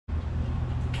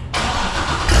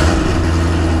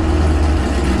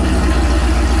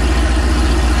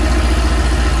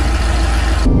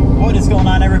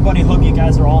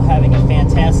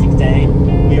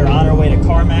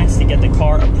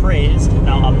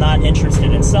not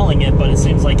interested in selling it, but it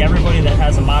seems like everybody that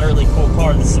has a moderately cool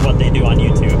car, this is what they do on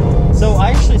YouTube. So I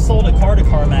actually sold a car to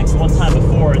Carmax one time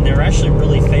before, and they were actually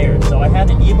really fair. So I had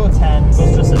an Evo 10, it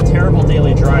was just a terrible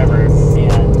daily driver,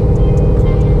 and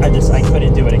I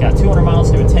couldn't do it. It got 200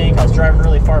 miles to a tank. I was driving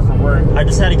really far for work. I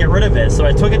just had to get rid of it. So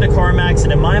I took it to Carmax,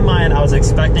 and in my mind, I was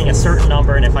expecting a certain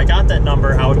number, and if I got that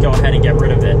number, I would go ahead and get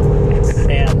rid of it.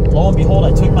 And lo and behold,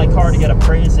 I took my car to get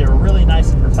appraised. They were really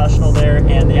nice and professional there,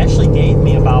 and they actually gave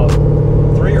me about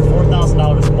 $3,000 or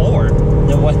 $4,000 more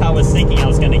than what I was thinking I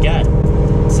was going to get.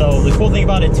 So the cool thing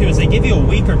about it too is they give you a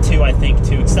week or two, I think,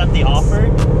 to accept the offer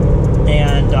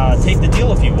and take the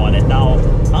deal if you want it. Now,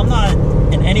 I'm not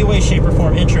in any way, shape, or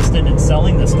form interested in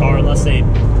selling this car unless they,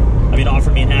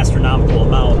 offer me an astronomical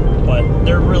amount, but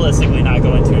they're realistically not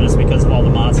going to, just because of all the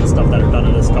mods and stuff that are done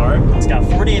in this car. It's got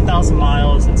 48,000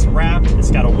 miles, it's wrapped,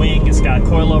 it's got a wing, it's got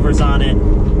coilovers on it,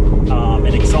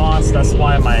 an exhaust. That's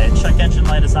why my check engine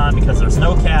light is on, because there's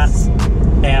no cats,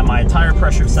 and my tire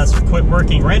pressure sensor quit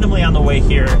working randomly on the way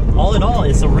here. All in all,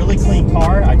 it's a really clean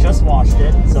car. I just washed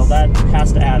it, so that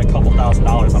has to add a couple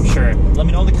 $1,000s, I'm sure. Let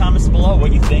me know in the comments below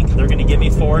what you think they're gonna give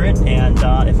me for it, and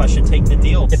if I should take the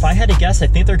deal. If I had to guess, I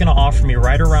think they're gonna offer me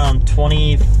right around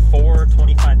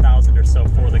 $25,000 or so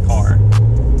for the car,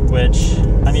 which,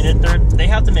 they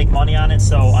have to make money on it,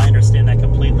 so I understand that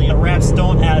completely. The wraps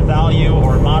don't add value,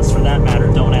 or mods for that matter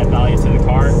don't add value to the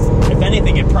car. If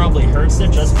anything, it probably hurts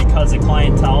it, just because the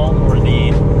clientele or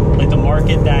the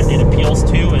market that it appeals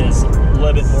to is a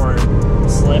little bit more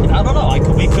slim. I don't know,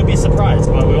 we could be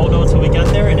surprised, but we won't know until we get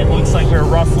there, and it looks like we're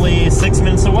roughly 6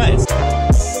 minutes away.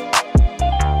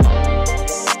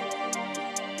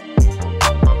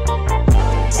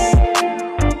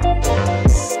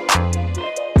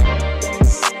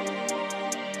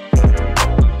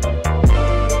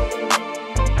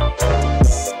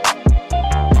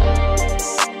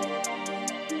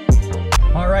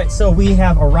 So we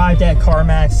have arrived at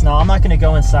Carmax. Now, I'm not going to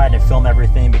go inside and film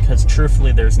everything, because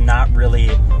truthfully there's not really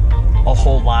a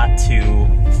whole lot to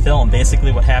film.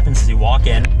 Basically what happens is you walk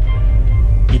in,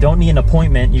 you don't need an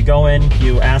appointment, you go in,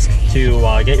 you ask to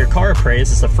get your car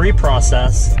appraised. It's a free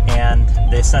process, and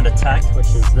they send a tech, which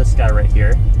is this guy right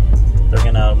here. They're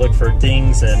going to look for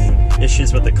dings and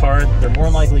issues with the car. They're more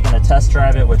likely going to test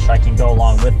drive it, which I can go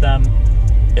along with them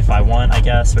if I want, I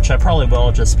guess, which I probably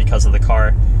will just because of the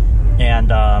car.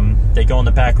 And they go in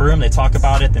the back room, they talk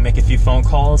about it, they make a few phone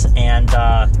calls, and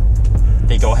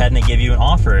they go ahead and they give you an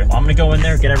offer. Well, I'm gonna go in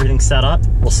there, get everything set up.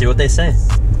 We'll see what they say.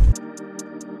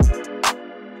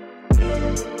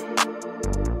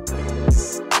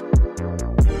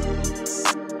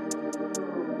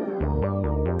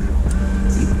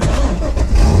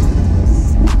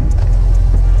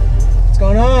 What's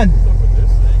going on? What's up with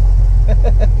this thing?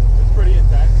 It's pretty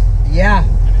intense. Yeah.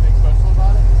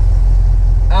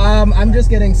 I'm just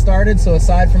getting started, so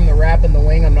aside from the wrap and the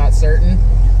wing, I'm not certain. You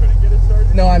couldn't get it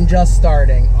started? No, I'm just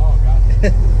starting. Oh,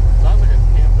 gotcha. Sounds like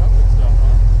it's camped up and stuff,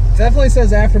 huh? It definitely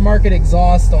says aftermarket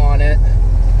exhaust on it,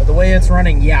 but the way it's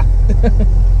running, yeah. Nice.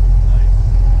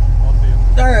 I'll see you.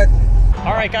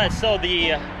 All right, guys, so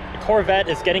the Corvette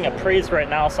is getting appraised right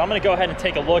now, so I'm going to go ahead and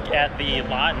take a look at the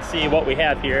lot and see what we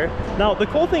have here. Now, the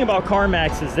cool thing about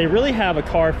Carmax is they really have a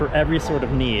car for every sort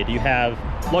of need. You have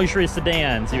luxury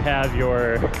sedans, you have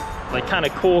your kind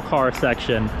of cool car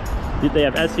section. They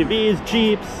have SUVs,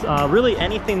 Jeeps, really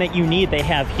anything that you need they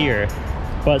have here.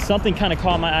 But something kind of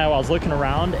caught my eye while I was looking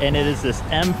around, and it is this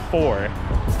M4.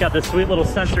 It's got this sweet little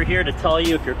sensor here to tell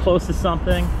you if you're close to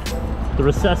something. The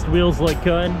recessed wheels look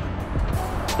good.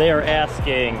 They are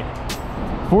asking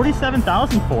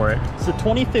 $47,000 for it. So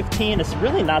 2015, it's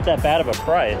really not that bad of a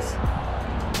price.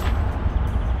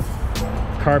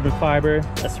 Carbon fiber,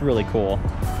 that's really cool.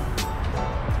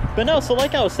 But no, so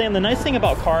like I was saying, the nice thing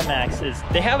about Carmax is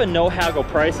they have a no-haggle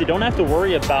price. You don't have to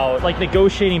worry about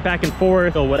negotiating back and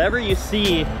forth. So whatever you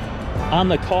see on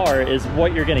the car is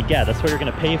what you're gonna get. That's what you're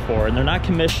gonna pay for. And they're not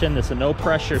commissioned, it's a no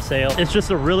pressure sale. It's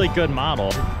just a really good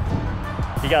model.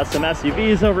 You got some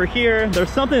SUVs over here. There's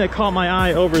something that caught my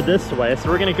eye over this way, so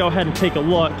we're gonna go ahead and take a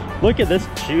look. Look at this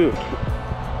Juke.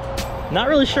 Not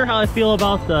really sure how I feel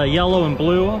about the yellow and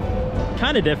blue.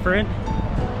 Kind of different.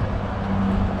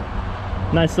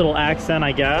 Nice little accent,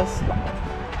 I guess.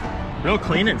 Real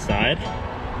clean inside.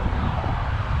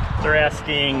 They're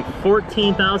asking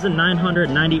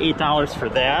 $14,998 for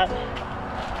that.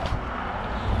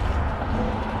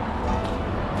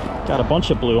 Got a bunch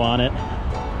of blue on it.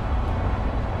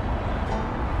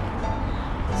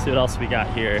 Let's see what else we got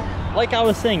here. Like I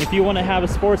was saying, if you want to have a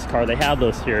sports car, they have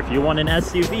those here. If you want an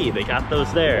SUV, they got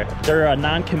those there. They're a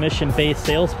non-commission based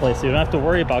sales place, so you don't have to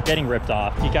worry about getting ripped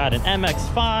off. You got an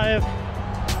MX-5.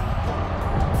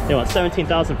 They want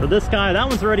 $17,000 for this guy. That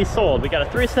one's already sold. We got a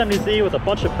 370Z with a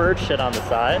bunch of bird shit on the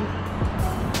side.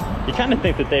 You kind of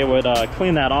think that they would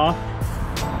clean that off.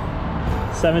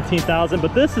 $17,000,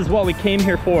 but this is what we came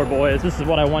here for, boys. This is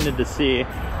what I wanted to see.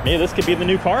 Maybe this could be the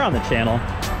new car on the channel.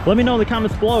 Let me know in the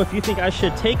comments below if you think I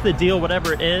should take the deal,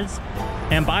 whatever it is,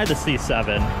 and buy the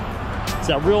C7. It's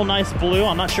that real nice blue.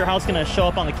 I'm not sure how it's gonna show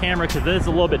up on the camera because it is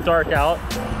a little bit dark out.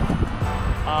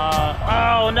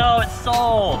 Oh no, it's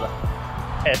sold.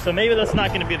 Okay, so maybe that's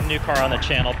not gonna be the new car on the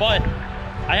channel, but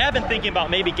I have been thinking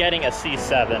about maybe getting a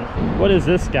C7. What is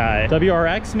this guy?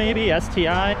 WRX maybe,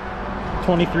 STI?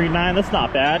 23.9, that's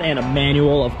not bad, and a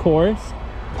manual, of course.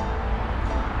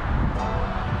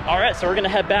 All right, so we're gonna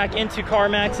head back into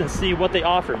Carmax and see what they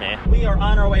offer me. We are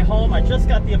on our way home. I just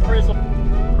got the appraisal.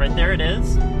 Right there it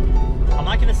is. I'm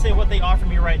not gonna say what they offer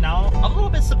me right now. I'm a little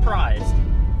bit surprised,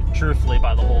 truthfully,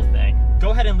 by the whole thing. Go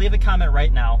ahead and leave a comment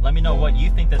right now. Let me know what you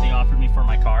think that they offered me for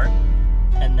my car,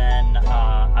 and then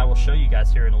I will show you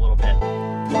guys here in a little bit.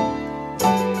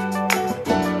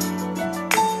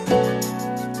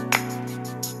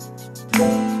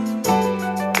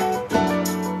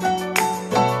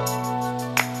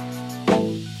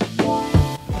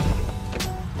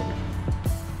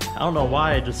 I don't know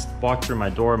why I just walked through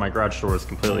my door. My garage door was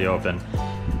completely open.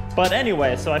 But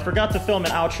anyway, so I forgot to film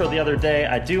an outro the other day.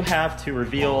 I do have to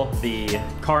reveal the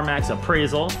Carmax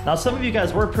appraisal. Now, some of you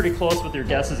guys were pretty close with your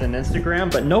guesses in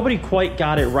Instagram, but nobody quite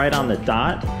got it right on the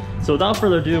dot. So without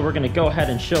further ado, we're gonna go ahead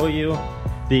and show you.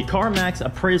 The Carmax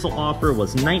appraisal offer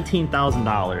was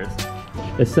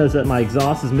 $19,000. It says that my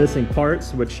exhaust is missing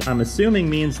parts, which I'm assuming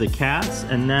means the cats,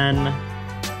 and then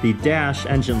the dash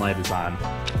engine light is on.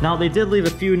 Now, they did leave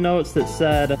a few notes that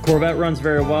said, Corvette runs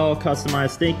very well,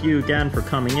 customized, thank you again for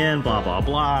coming in, blah, blah,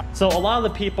 blah. So a lot of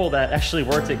the people that actually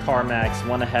worked at Carmax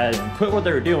went ahead and quit what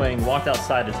they were doing, walked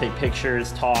outside to take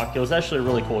pictures, talk. It was actually a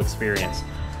really cool experience.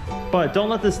 But don't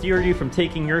let this deter you from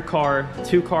taking your car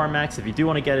to Carmax. If you do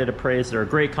want to get it appraised, they're a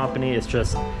great company. It's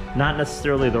just not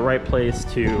necessarily the right place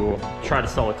to try to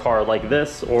sell a car like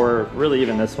this, or really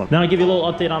even this one. Now, I'll give you a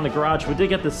little update on the garage. We did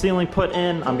get the ceiling put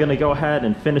in. I'm gonna go ahead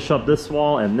and finish up this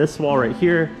wall and this wall right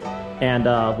here. And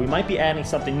we might be adding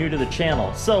something new to the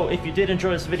channel. So if you did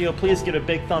enjoy this video, please give it a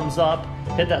big thumbs up,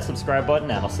 hit that subscribe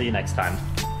button, and I'll see you next time.